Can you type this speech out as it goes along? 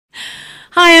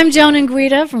Hi, I'm Joan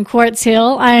Enguita from Quartz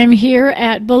Hill. I am here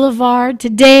at BLVd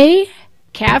Today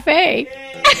Cafe.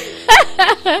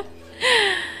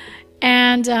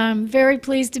 And I'm very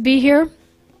pleased to be here.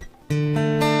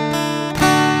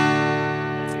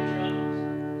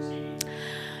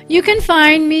 You can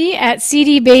find me at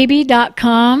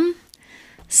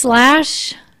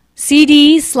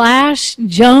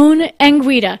cdbaby.com/cd/Joan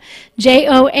Enguita,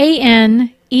 JOANENGUITA.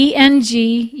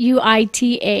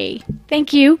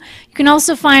 Thank you. You can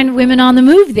also find Women on the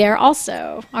Move there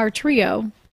also, our trio.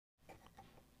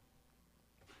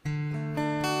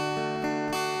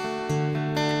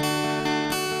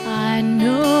 I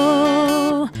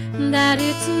know that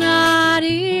it's not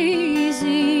easy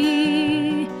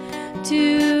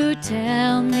to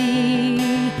tell me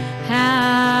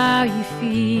how you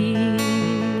feel.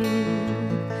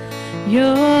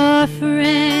 Your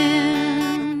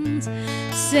friends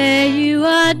say you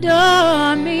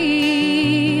adore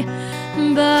me,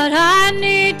 but I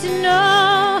need to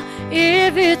know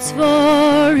if it's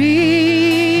for real.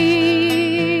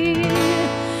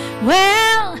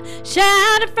 Well,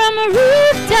 shout it from a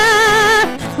rooftop,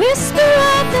 whisper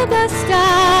at the bus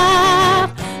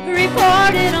stop,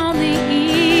 report it on the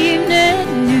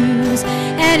evening news.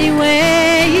 Any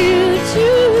way you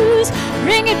choose,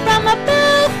 ring it from a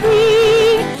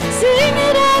belfry, sing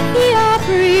it at the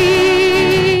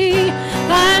Opry.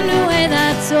 Find a way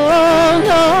that's old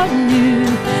or new,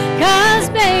 'cause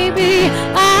baby,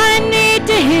 I need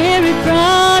to hear it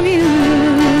from you.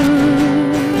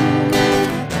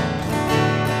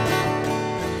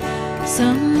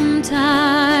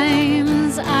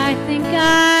 Sometimes I think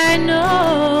I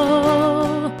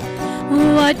know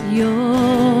what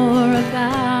you're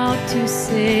about to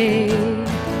say,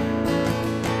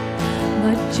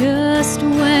 but just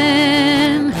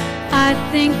when I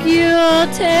think you'll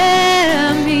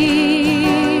tell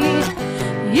me,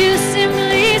 you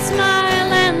simply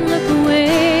smile and look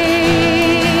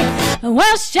away.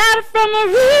 Well, shout it from a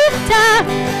rooftop,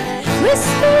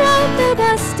 whisper at the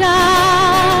bus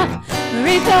stop,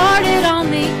 report it on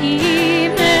the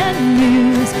evening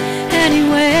news. Any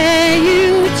way you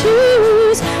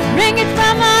choose, ring it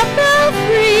from a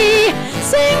belfry,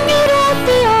 sing it at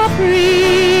the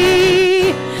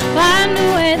Opry. Find a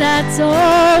way that's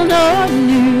old or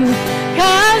new,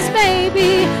 'cause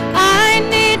baby, I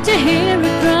need to hear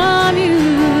it from you.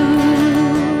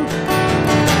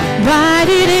 Write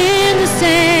it in the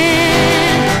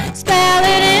sand, spell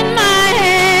it in my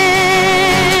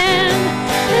hand,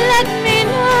 let me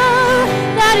know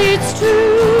that it's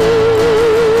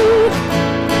true,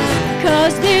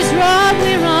 'cause this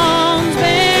roughly wrong's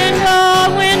been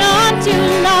going on too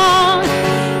long.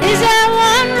 Is there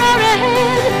one road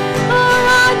ahead, or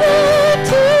are there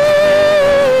two?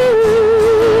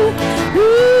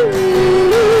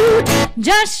 Ooh,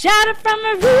 just shout it from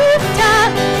a rooftop,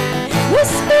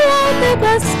 whisper at the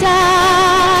bus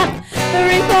stop,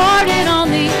 report it on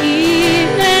the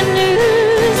evening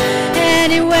news.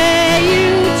 Any way you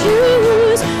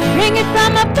choose, ring it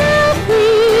from a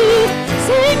belfry,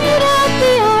 sing it at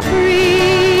the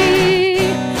Opry.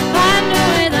 Find a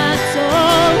way that's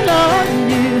old or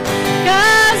new,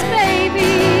 'cause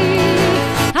baby,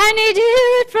 I need to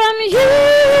hear it from you.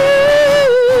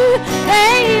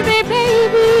 Baby,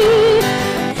 baby,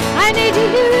 I need to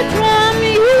hear it from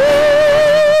you.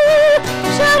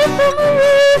 Shout it from a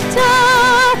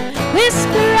rooftop,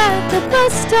 whisper at the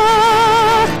bus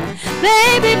stop.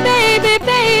 Baby, baby,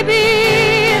 baby,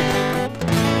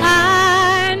 I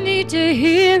need to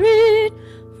hear it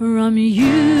from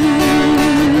you.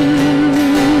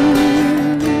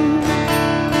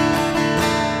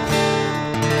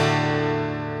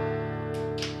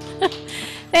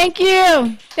 Thank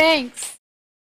you. Thanks.